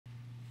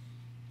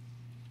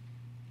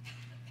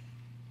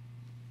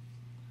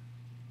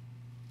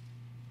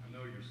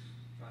you're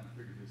trying to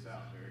figure this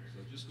out, Derek, so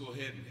just go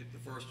ahead and hit the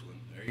first one.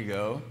 There you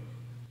go.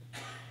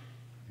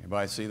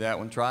 Anybody see that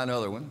one? Try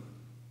another one.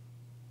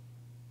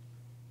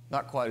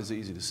 Not quite as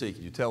easy to see.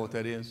 Can you tell what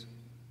that is?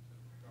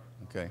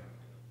 Okay.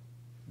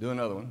 Do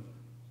another one.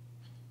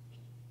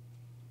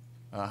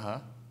 Uh-huh.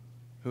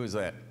 Who is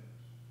that?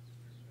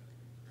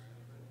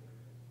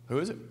 Who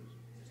is it?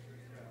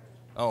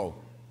 Oh.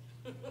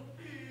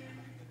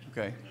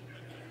 Okay.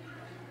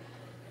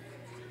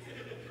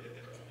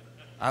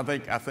 I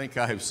think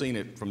I have seen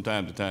it from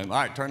time to time.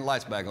 All right, turn the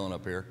lights back on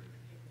up here.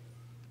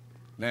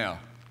 Now,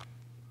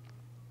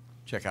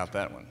 check out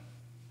that one.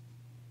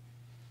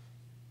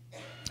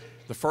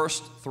 The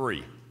first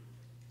three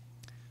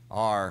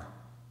are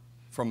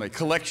from a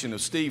collection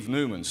of Steve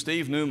Newman.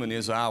 Steve Newman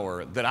is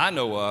that I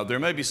know of. There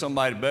may be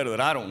somebody better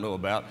that I don't know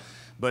about,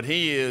 but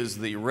he is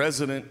the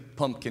resident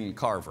pumpkin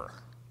carver.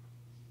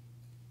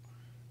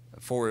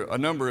 For a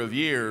number of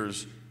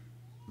years,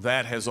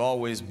 that has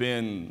always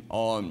been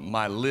on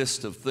my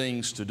list of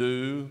things to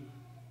do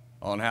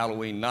on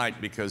Halloween night,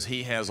 because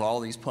he has all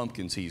these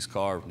pumpkins he's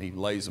carved, and he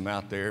lays them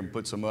out there and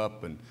puts them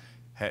up, and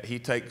he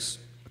takes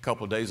a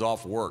couple of days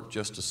off work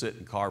just to sit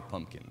and carve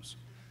pumpkins.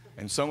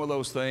 And some of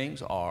those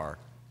things are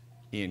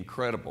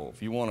incredible.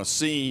 If you want to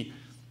see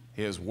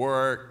his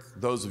work,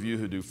 those of you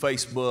who do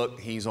Facebook,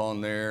 he's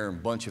on there, and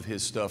a bunch of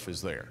his stuff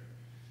is there.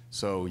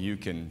 So you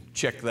can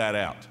check that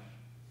out.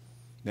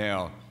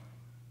 Now,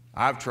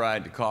 I've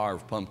tried to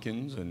carve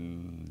pumpkins,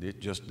 and it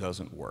just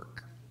doesn't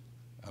work.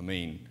 I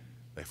mean,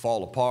 they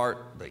fall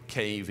apart, they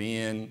cave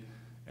in,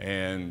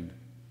 and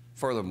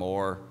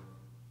furthermore,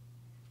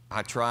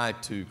 I try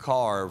to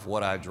carve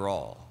what I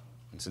draw.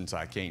 And since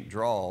I can't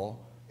draw,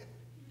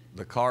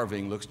 the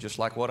carving looks just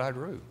like what I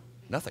drew.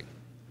 Nothing.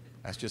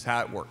 That's just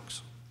how it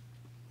works.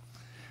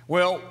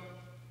 Well,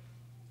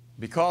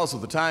 because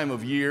of the time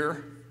of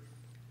year,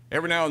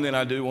 every now and then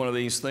I do one of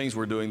these things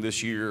we're doing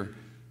this year,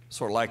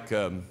 sort of like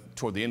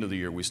toward the end of the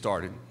year we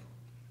started,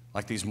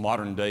 like these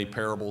modern day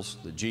parables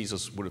that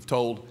Jesus would have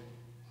told.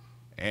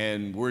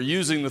 And we're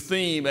using the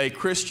theme, A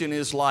Christian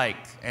is Like.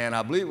 And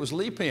I believe it was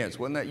Lee Pence.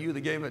 Wasn't that you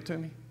that gave it to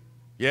me?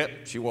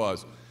 Yep, she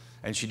was.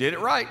 And she did it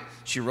right.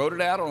 She wrote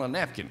it out on a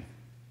napkin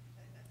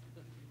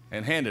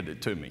and handed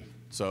it to me.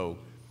 So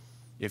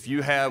if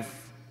you have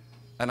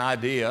an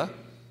idea,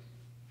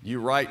 you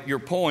write your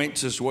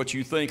points as to what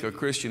you think a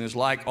Christian is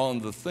like on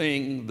the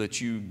thing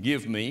that you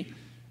give me,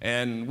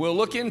 and we'll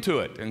look into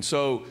it. And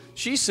so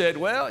she said,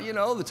 well, you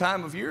know, the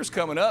time of year is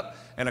coming up,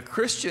 and a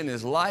Christian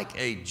is like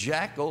a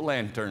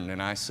jack-o'-lantern.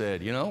 And I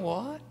said, you know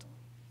what?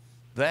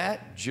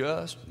 That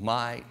just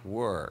might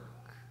work.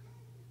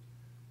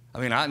 I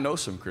mean, I know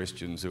some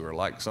Christians who are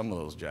like some of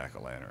those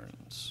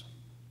jack-o'-lanterns.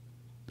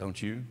 Don't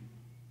you?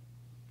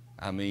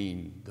 I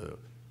mean,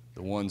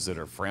 the ones that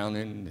are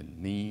frowning and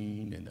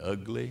mean and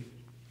ugly.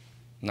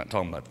 I'm not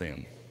talking about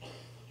them.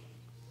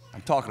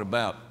 I'm talking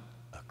about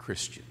a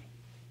Christian.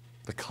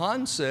 The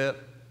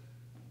concept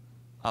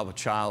of a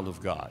child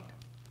of God.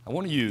 I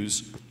want to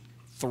use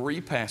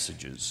 3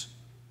 passages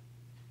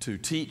to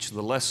teach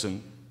the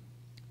lesson,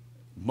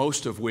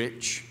 most of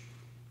which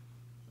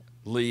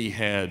Lee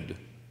had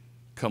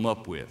come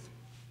up with.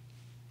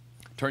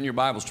 Turn your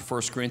Bibles to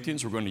 1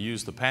 Corinthians. We're going to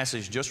use the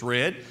passage just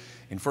read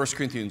in 1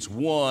 Corinthians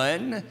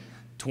 1,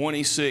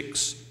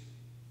 26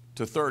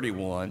 to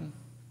 31.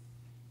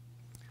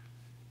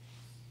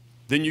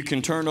 Then you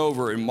can turn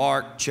over in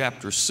Mark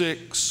chapter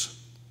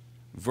 6,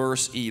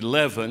 verse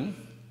 11,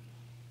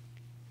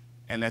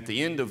 and at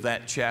the end of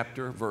that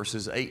chapter,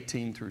 verses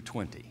 18 through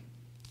 20.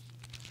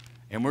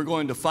 And we're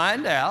going to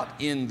find out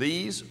in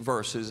these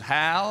verses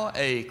how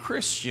a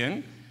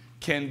Christian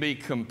can be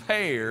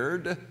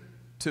compared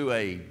to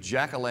a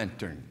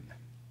jack-o'-lantern.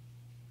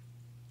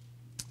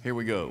 Here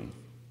we go.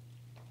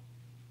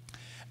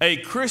 A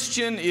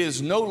Christian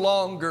is no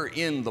longer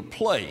in the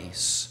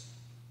place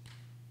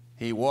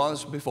he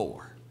was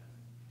before,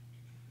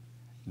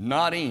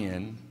 not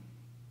in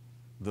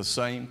the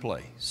same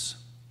place.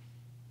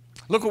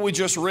 Look what we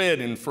just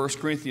read in 1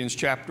 Corinthians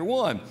chapter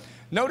 1.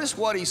 Notice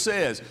what he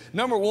says.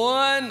 Number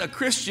 1, a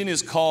Christian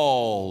is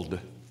called.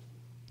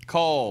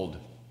 Called.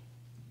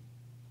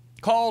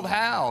 Called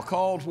how?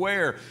 Called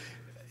where?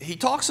 He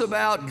talks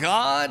about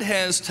God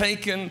has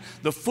taken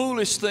the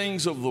foolish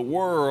things of the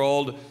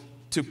world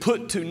to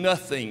put to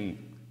nothing.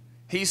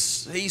 He's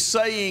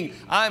saying,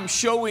 I'm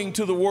showing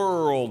to the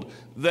world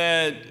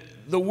that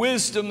the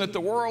wisdom that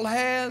the world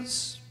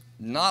has,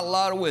 not a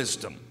lot of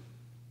wisdom.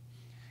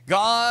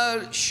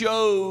 God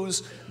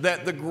shows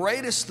that the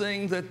greatest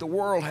thing that the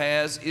world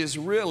has is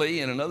really,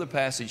 in another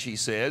passage he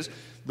says,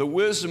 the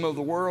wisdom of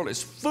the world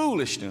is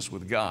foolishness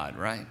with God,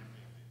 right?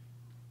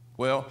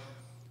 Well,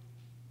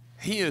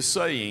 he is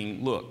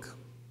saying, look,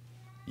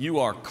 you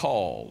are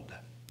called.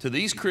 To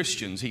these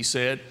Christians, he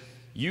said,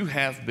 you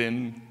have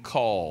been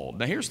called.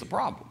 Now here's the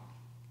problem.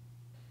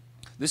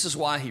 This is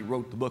why he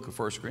wrote the book of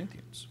 1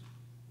 Corinthians.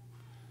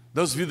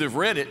 Those of you that have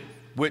read it,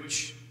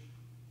 which,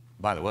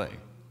 by the way,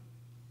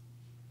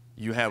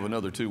 you have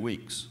another 2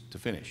 weeks to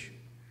finish,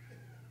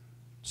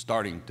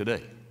 starting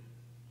today.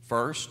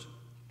 1st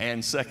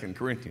and 2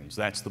 Corinthians.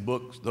 Those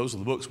are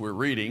the books we're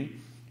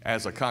reading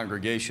as a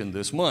congregation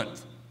this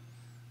month.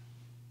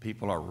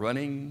 People are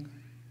running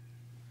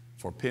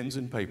for pens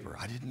and paper.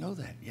 I didn't know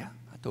that. Yeah,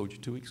 I told you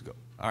 2 weeks ago.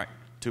 All right,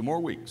 2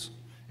 more weeks.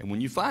 And when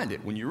you find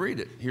it, when you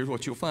read it, here's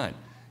what you'll find.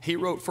 He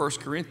wrote 1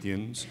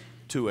 Corinthians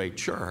to a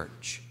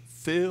church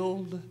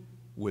filled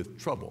with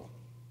trouble.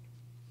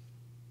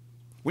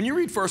 When you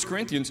read 1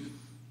 Corinthians,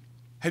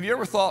 have you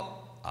ever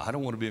thought, I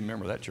don't want to be a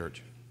member of that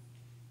church?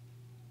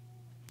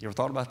 You ever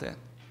thought about that?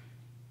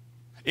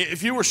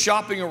 If you were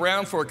shopping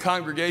around for a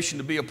congregation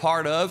to be a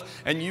part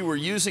of and you were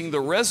using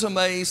the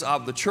resumes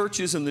of the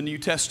churches in the New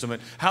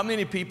Testament, how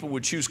many people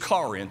would choose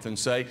Corinth and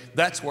say,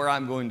 that's where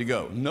I'm going to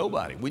go?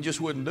 Nobody. We just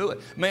wouldn't do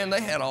it. Man,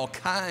 they had all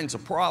kinds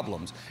of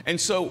problems. And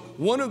so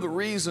one of the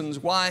reasons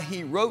why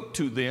he wrote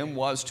to them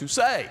was to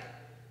say,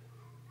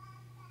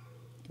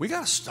 we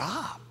got to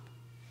stop.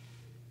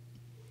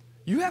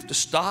 You have to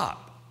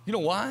stop. You know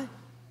why?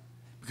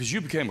 Because you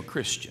became a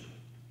Christian.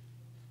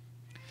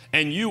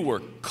 And you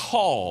were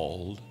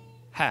called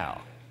how?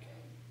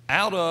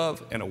 Out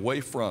of and away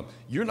from.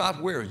 You're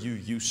not where you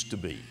used to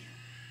be.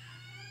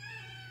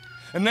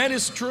 And that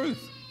is the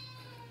truth.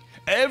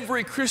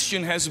 Every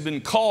Christian has been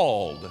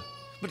called.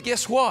 But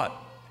guess what?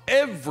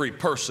 Every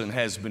person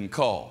has been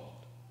called.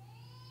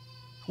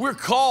 We're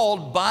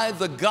called by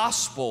the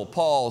gospel,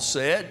 Paul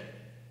said.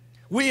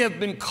 We have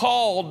been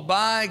called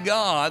by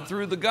God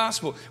through the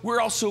gospel. We're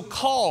also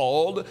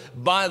called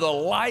by the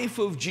life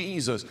of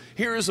Jesus.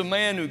 Here is a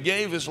man who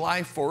gave his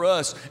life for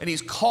us, and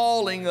he's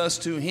calling us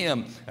to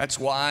him. That's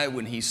why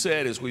when he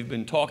said, as we've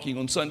been talking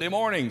on Sunday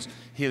mornings,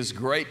 his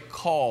great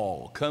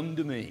call, come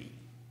to me,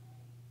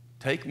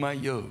 take my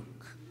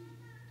yoke,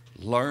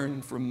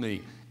 learn from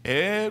me.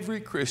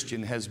 Every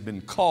Christian has been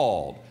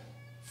called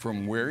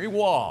from where he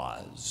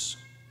was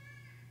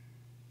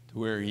to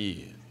where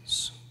he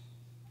is.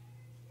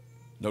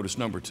 Notice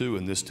number 2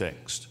 in this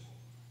text.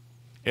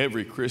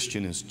 Every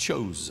Christian is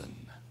chosen.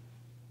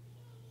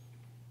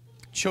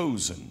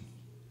 Chosen.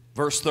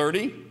 Verse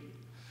 30,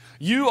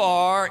 you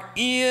are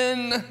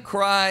in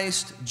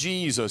Christ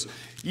Jesus.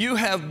 You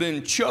have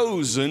been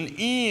chosen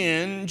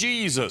in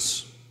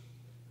Jesus.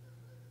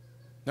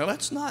 Now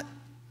let's not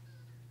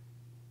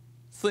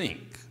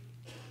think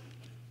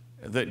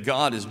that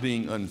God is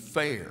being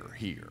unfair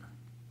here.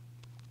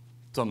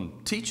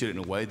 Some teach it in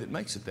a way that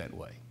makes it that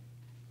way.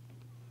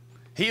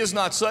 He is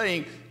not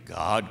saying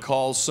God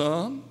calls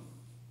some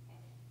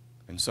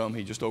and some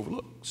he just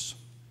overlooks.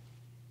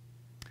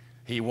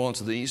 He wants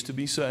these to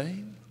be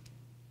saved.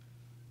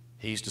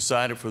 He's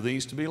decided for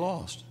these to be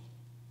lost.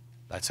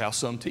 That's how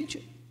some teach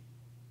it.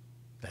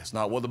 That's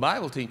not what the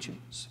Bible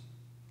teaches.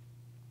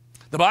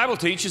 The Bible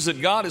teaches that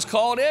God has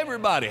called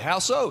everybody. How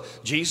so?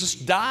 Jesus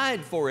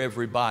died for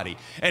everybody,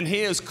 and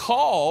his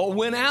call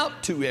went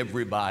out to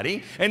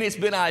everybody, and it's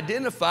been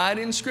identified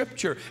in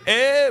Scripture.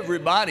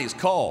 Everybody's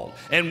called,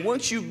 and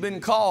once you've been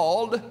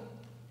called,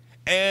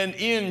 and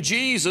in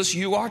Jesus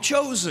you are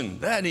chosen.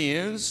 That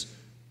is,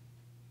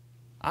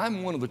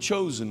 I'm one of the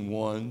chosen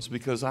ones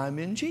because I'm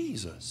in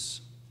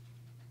Jesus.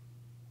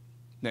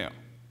 Now,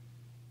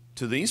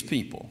 to these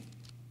people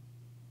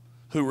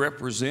who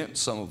represent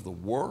some of the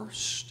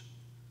worst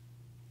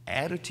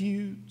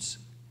attitudes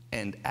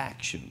and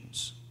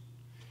actions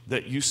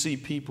that you see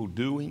people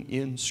doing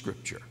in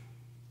Scripture.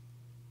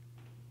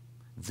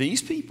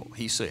 These people,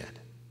 he said,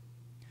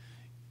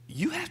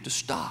 you have to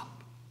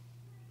stop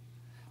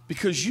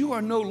because you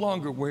are no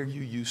longer where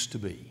you used to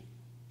be.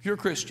 If you're a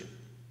Christian,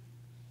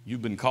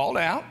 you've been called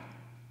out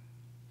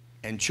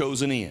and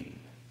chosen in.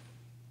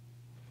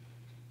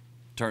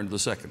 Turn to the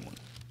second one,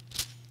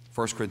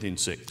 1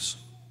 Corinthians 6.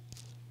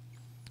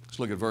 Let's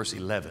look at verse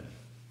 11.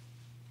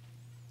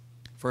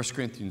 1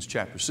 Corinthians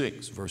chapter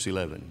 6, verse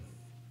 11.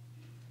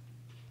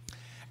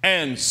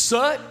 And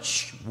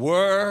such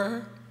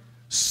were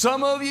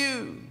some of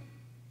you.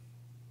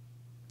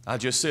 I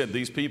just said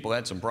these people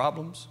had some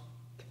problems.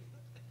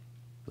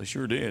 They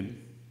sure did.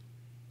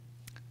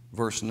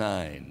 Verse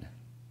 9.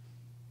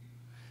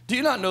 Do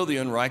you not know the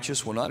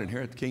unrighteous will not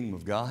inherit the kingdom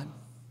of God?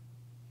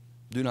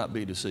 Do not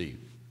be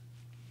deceived.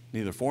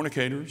 Neither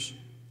fornicators,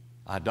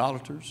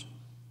 idolaters,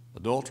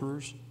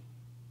 adulterers,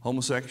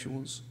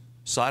 homosexuals,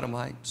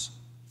 sodomites,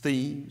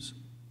 thieves,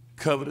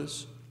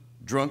 covetous,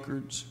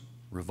 drunkards,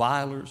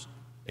 revilers,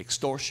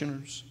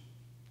 extortioners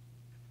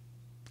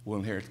will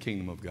inherit the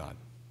kingdom of God.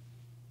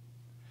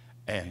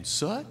 And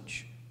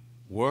such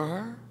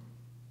were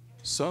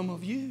some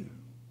of you.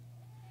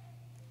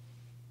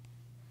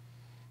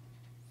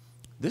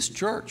 This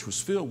church was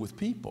filled with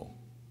people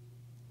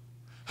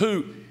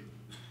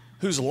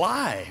whose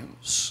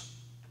lives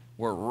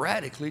were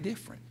radically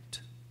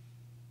different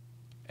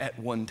at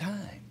one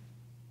time.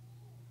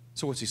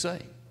 So what's he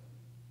saying?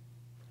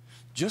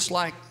 Just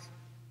like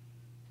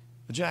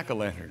the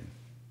jack-o'-lantern,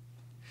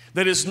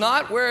 that is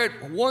not where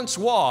it once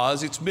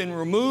was, it's been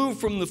removed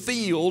from the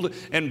field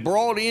and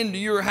brought into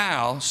your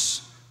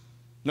house.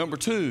 Number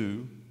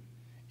 2,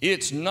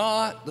 it's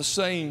not the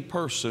same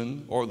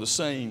person or the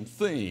same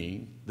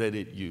thing that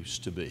it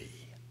used to be.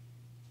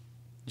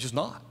 It's just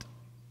not.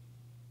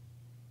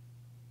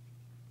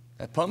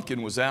 That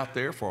pumpkin was out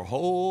there for a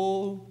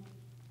whole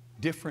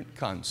different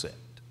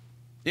concept.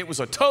 It was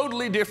a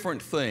totally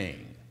different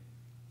thing.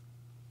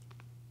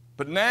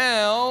 But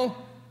now,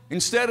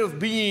 instead of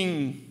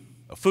being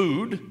a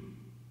food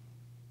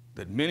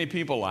that many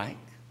people like,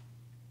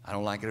 I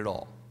don't like it at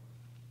all.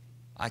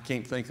 I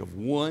can't think of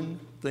one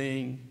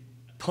thing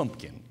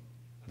pumpkin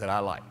that I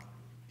like.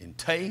 In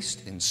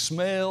taste, in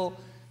smell,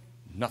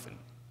 nothing.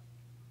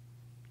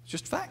 It's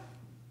just fact.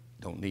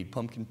 Don't need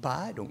pumpkin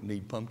pie, don't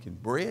need pumpkin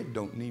bread,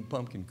 don't need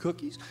pumpkin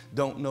cookies,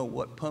 don't know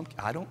what pumpkin,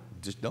 I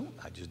just don't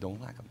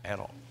like them at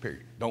all,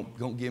 period.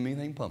 Don't give me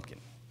anything pumpkin.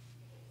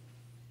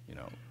 You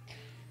know,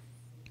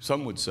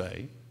 some would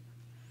say,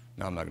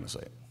 no, I'm not going to say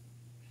it.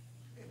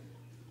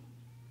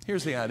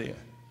 Here's the idea.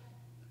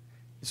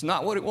 It's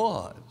not what it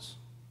was.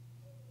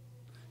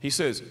 He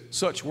says,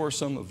 such were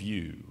some of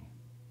you.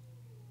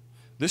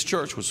 This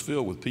church was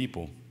filled with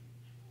people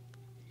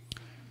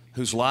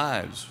whose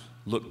lives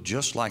looked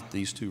just like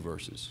these two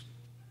verses.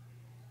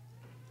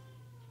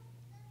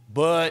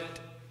 But,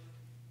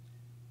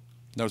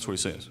 notice what he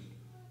says.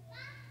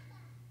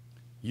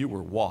 You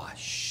were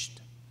washed.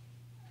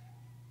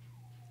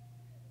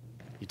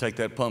 You take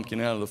that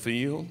pumpkin out of the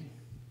field.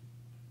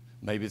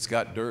 Maybe it's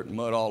got dirt and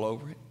mud all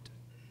over it.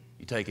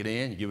 You take it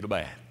in, you give it a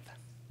bath.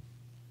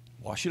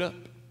 Wash it up.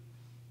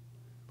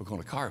 We're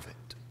going to carve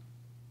it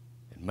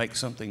and make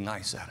something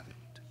nice out of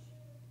it.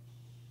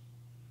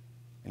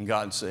 And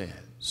God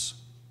says,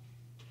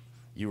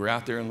 you were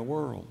out there in the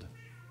world.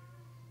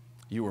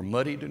 You were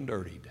muddied and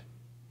dirtied.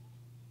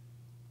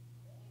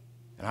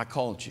 And I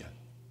called you.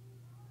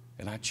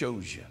 And I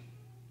chose you.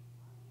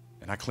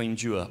 And I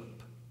cleaned you up.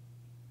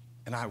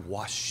 And I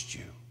washed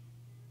you.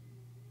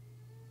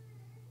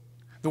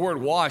 The word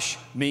wash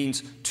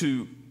means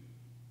to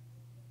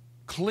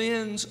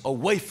cleanse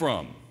away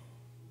from.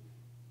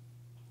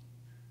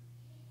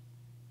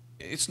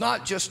 It's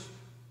not just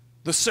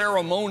the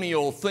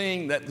ceremonial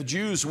thing that the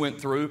Jews went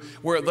through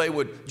where they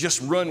would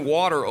just run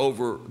water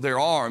over their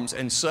arms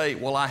and say,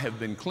 well, I have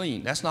been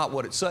clean. That's not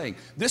what it's saying.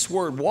 This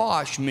word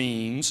wash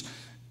means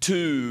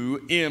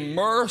to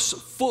immerse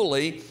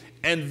fully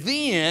and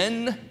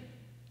then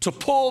to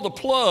pull the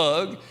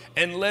plug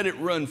and let it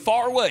run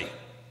far away.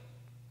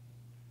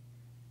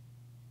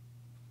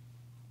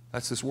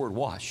 That's this word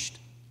washed.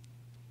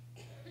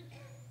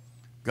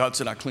 God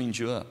said, I cleaned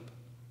you up.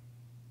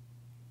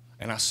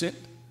 And I sent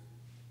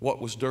what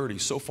was dirty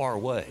so far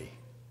away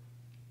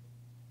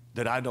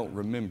that I don't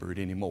remember it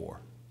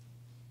anymore.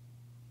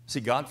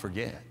 See, God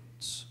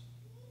forgets.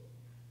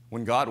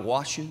 When God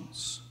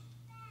washes,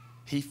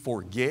 He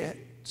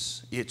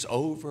forgets. It's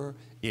over.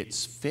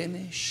 It's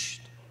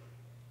finished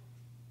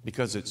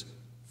because it's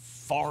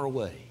far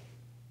away.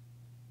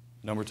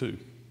 Number two,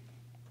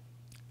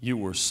 you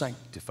were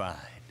sanctified.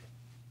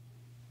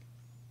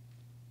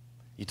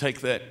 You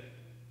take that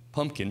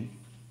pumpkin,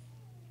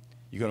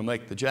 you're going to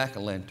make the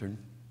jack-o'-lantern,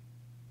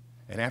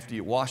 and after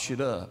you wash it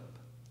up,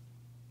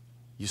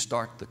 you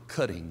start the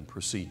cutting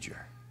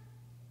procedure.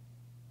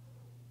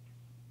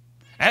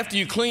 After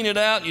you clean it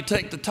out, you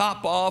take the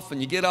top off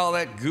and you get all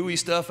that gooey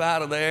stuff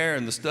out of there,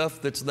 and the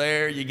stuff that's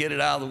there, you get it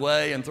out of the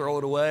way and throw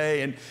it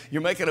away, and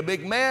you're making a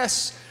big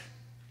mess.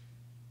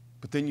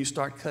 But then you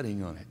start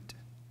cutting on it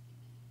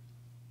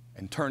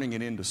and turning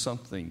it into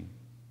something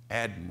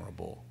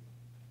admirable.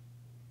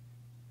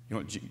 You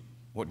know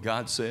what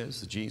God says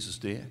that Jesus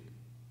did?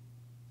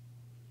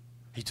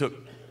 He took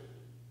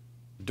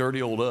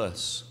dirty old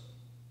us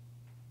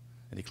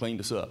and He cleaned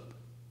us up.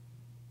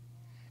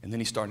 And then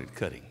He started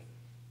cutting.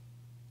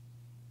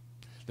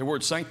 The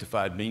word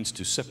sanctified means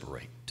to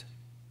separate.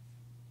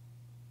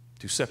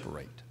 To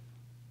separate.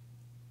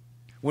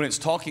 When it's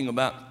talking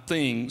about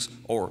things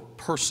or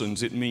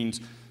persons, it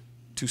means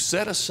to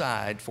set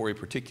aside for a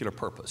particular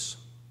purpose.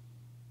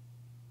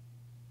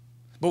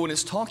 But when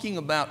it's talking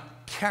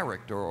about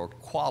character or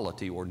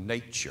quality or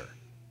nature,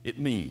 it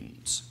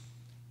means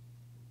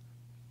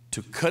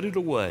to cut it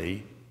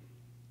away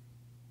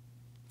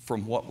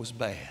from what was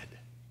bad,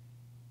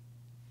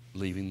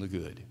 leaving the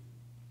good.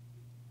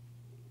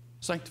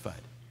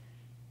 Sanctified.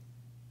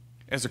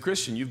 As a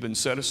Christian, you've been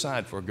set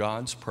aside for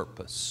God's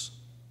purpose.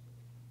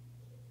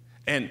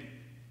 And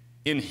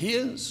in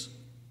His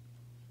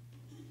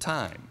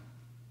time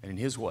and in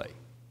His way,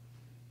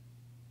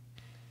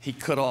 He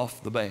cut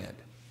off the bad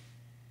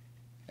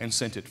and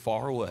sent it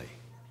far away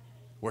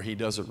where He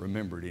doesn't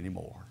remember it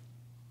anymore.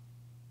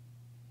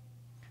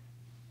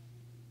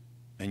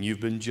 And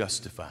you've been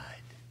justified.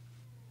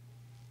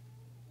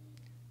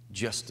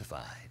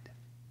 Justified.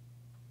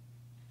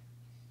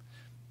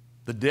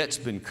 The debt's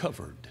been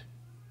covered.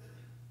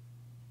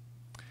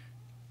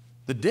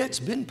 The debt's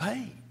been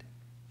paid.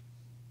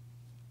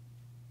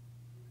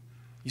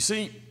 You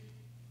see,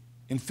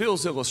 in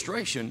Phil's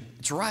illustration,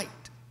 it's right.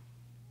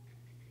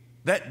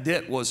 That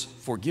debt was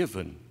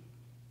forgiven.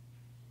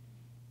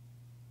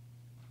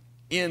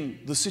 In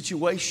the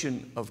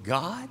situation of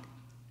God,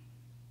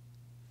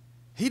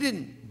 He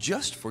didn't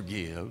just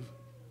forgive,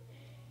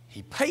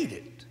 He paid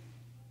it.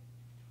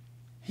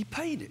 He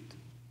paid it.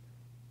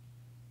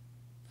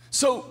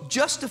 So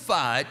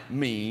justified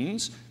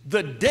means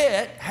the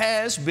debt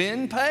has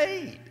been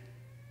paid.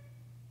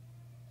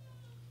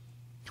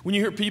 When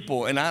you hear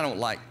people, and I don't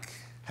like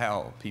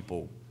how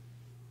people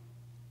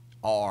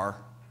are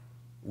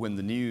when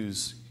the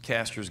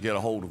newscasters get a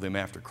hold of them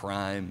after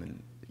crime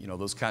and, you know,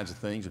 those kinds of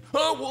things.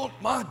 I want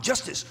my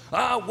justice.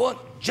 I want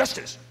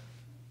justice.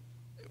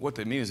 What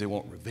they mean is they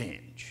want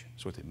revenge.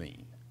 That's what they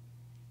mean.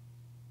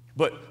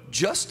 But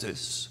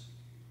justice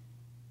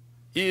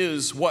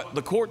is what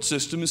the court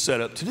system is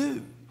set up to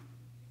do.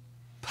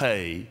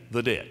 Pay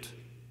the debt.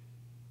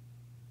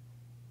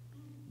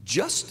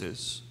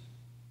 Justice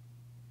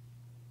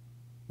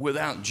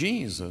without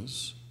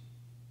Jesus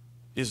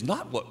is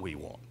not what we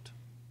want,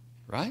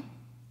 right?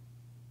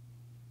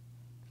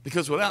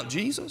 Because without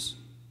Jesus,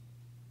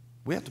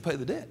 we have to pay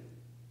the debt.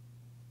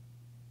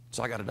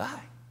 So I got to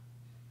die.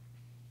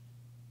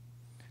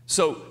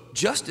 So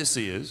justice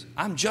is,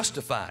 I'm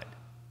justified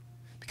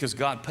because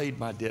God paid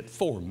my debt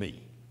for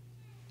me.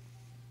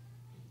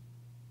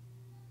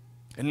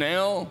 And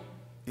now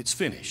it's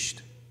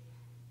finished.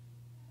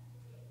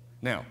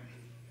 Now,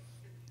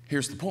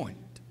 here's the point.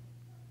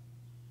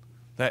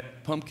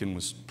 That pumpkin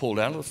was pulled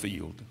out of the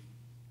field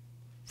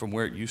from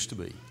where it used to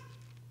be,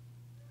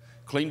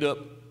 cleaned up,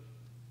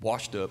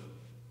 washed up,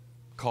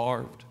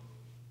 carved,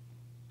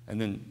 and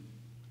then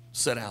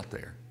set out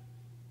there.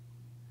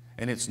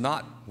 And it's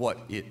not what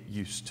it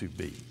used to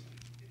be,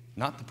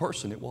 not the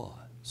person it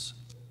was.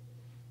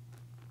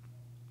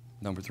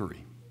 Number 3,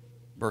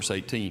 verse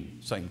 18,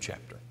 same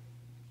chapter.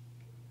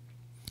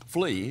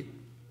 Flee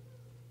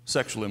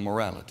sexual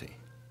immorality.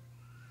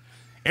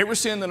 Every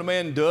sin that a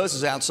man does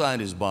is outside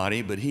his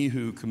body, but he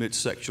who commits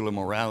sexual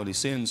immorality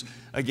sins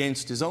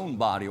against his own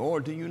body. Or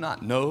do you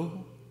not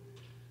know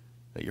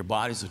that your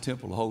body is a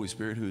temple of the Holy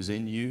Spirit who is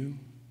in you,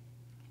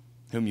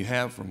 whom you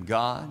have from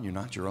God? You're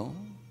not your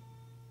own.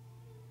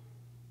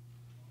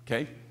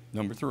 Okay,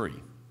 number 3.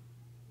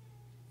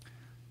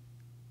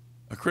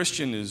 A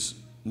Christian is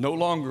no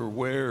longer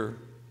where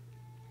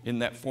in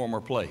that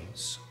former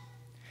place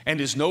and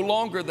is no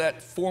longer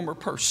that former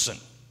person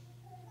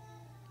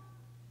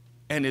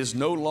and is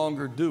no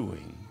longer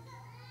doing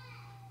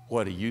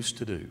what he used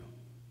to do.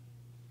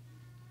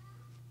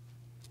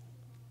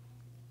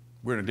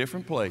 We're in a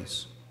different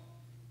place,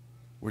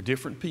 we're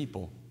different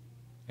people,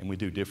 and we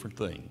do different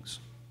things.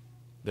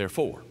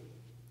 Therefore,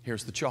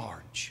 here's the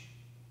charge.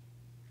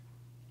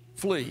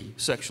 Flee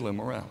sexual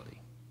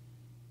immorality.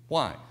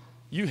 Why?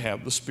 You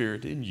have the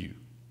Spirit in you.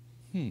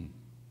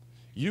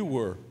 You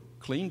were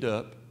cleaned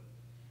up,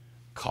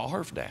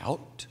 carved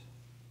out.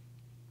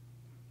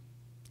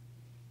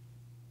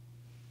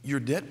 Your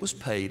debt was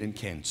paid and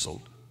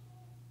canceled.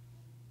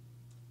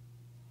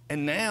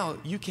 And now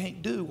you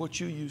can't do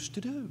what you used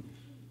to do.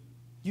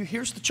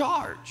 Here's the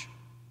charge.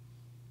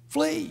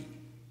 Flee.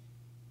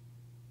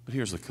 But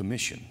here's the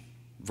commission.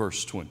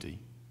 Verse 20.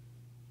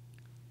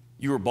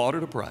 You were bought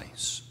at a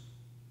price.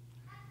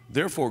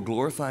 Therefore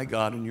glorify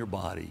God in your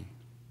body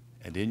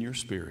and in your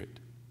spirit,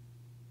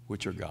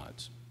 which are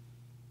God's.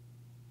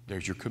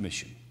 There's your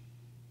commission.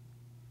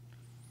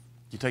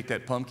 You take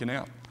that pumpkin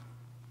out,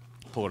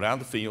 pull it out of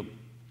the field,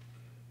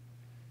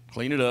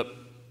 clean it up,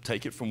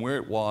 take it from where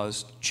it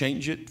was,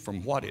 change it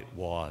from what it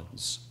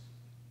was,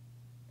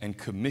 and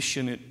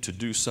commission it to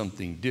do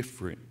something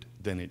different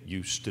than it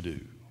used to do.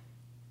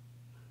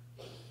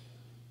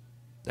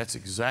 That's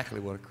exactly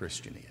what a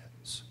Christian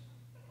is.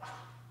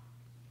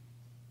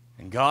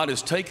 And God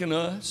has taken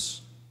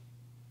us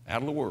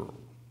out of the world,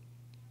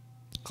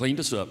 cleaned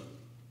us up,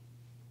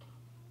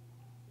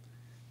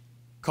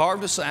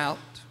 carved us out,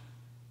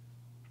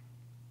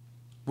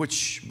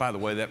 which, by the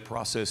way, that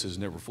process is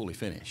never fully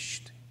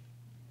finished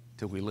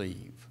till we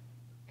leave.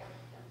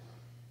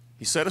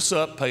 He set us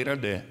up, paid our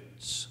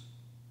debts,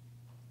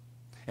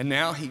 and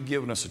now He's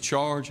given us a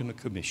charge and a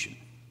commission.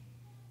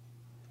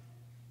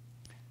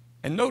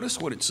 And notice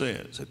what it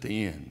says at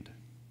the end.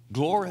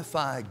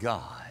 Glorify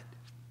God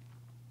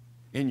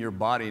in your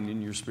body and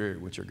in your spirit,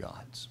 which are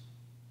God's.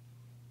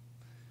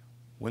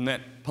 When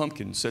that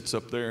pumpkin sits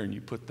up there and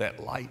you put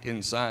that light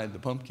inside the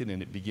pumpkin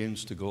and it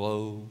begins to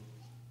glow,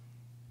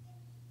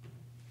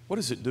 what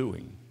is it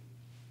doing?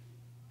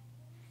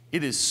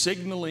 It is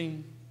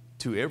signaling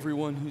to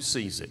everyone who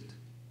sees it,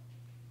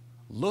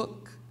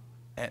 look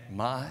at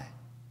my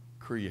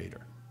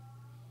Creator.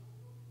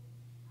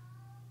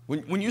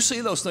 When you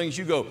see those things,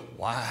 you go,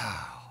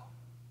 wow,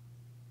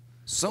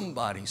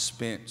 somebody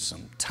spent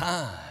some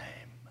time.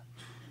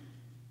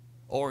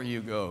 Or you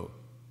go,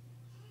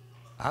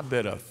 I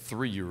bet a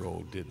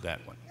 3-year-old did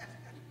that one.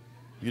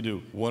 You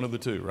do one of the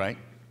two, right?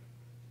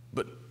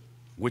 But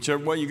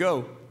whichever way you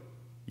go,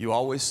 you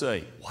always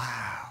say,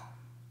 wow,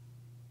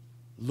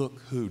 look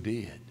who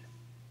did.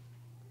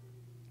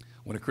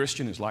 When a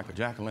Christian is like a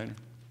jack-o'-lantern,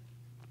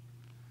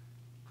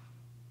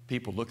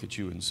 people look at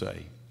you and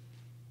say,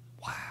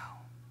 wow,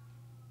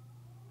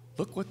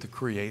 look what the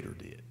Creator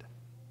did.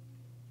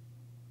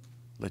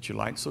 Let your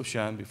light so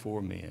shine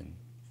before men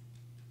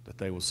that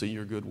they will see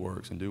your good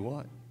works and do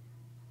what?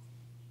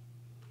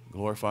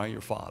 Glorify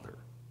your Father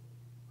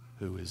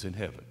who is in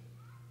heaven.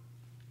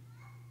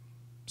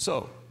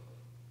 So,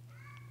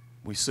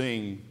 we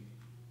sing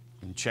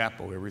in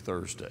chapel every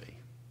Thursday,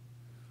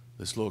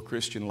 this little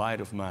Christian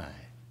light of mine,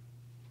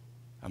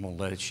 I'm going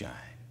to let it shine.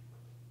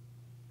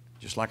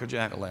 Just like a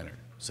jack-o'-lantern.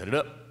 Set it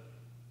up,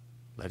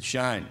 let it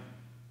shine.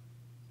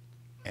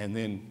 And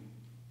then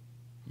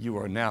you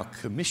are now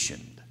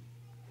commissioned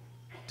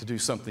to do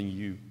something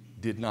you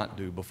did not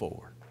do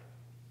before.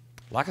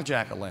 Like a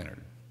jack-o'-lantern.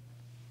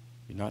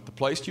 You're not the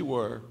place you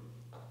were,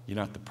 you're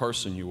not the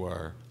person you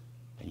were,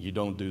 and you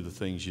don't do the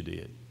things you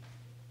did.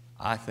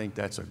 I think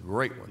that's a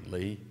great one,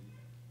 Lee,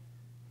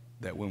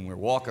 that when we're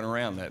walking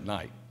around that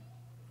night,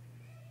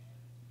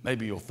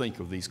 maybe you'll think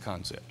of these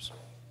concepts.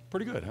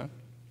 Pretty good, huh?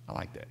 I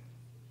like that.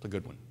 It's a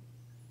good one.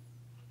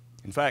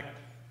 In fact,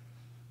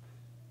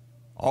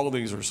 all of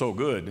these are so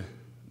good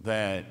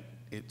that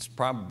it's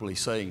probably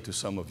saying to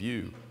some of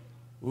you,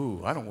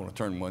 ooh, I don't want to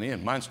turn one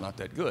in. Mine's not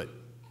that good.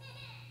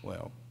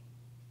 Well,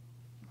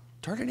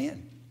 turn it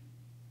in.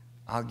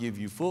 I'll give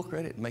you full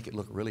credit and make it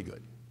look really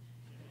good.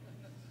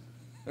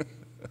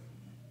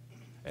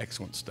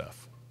 Excellent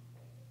stuff.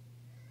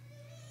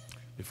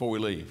 Before we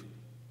leave,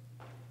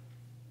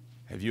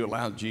 have you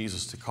allowed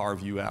Jesus to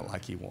carve you out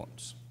like he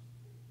wants?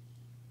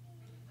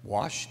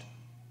 Washed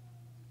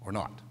or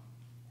not?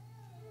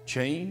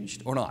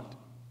 Changed or not?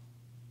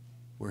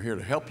 We're here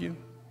to help you.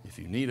 If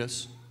you need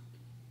us,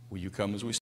 will you come as we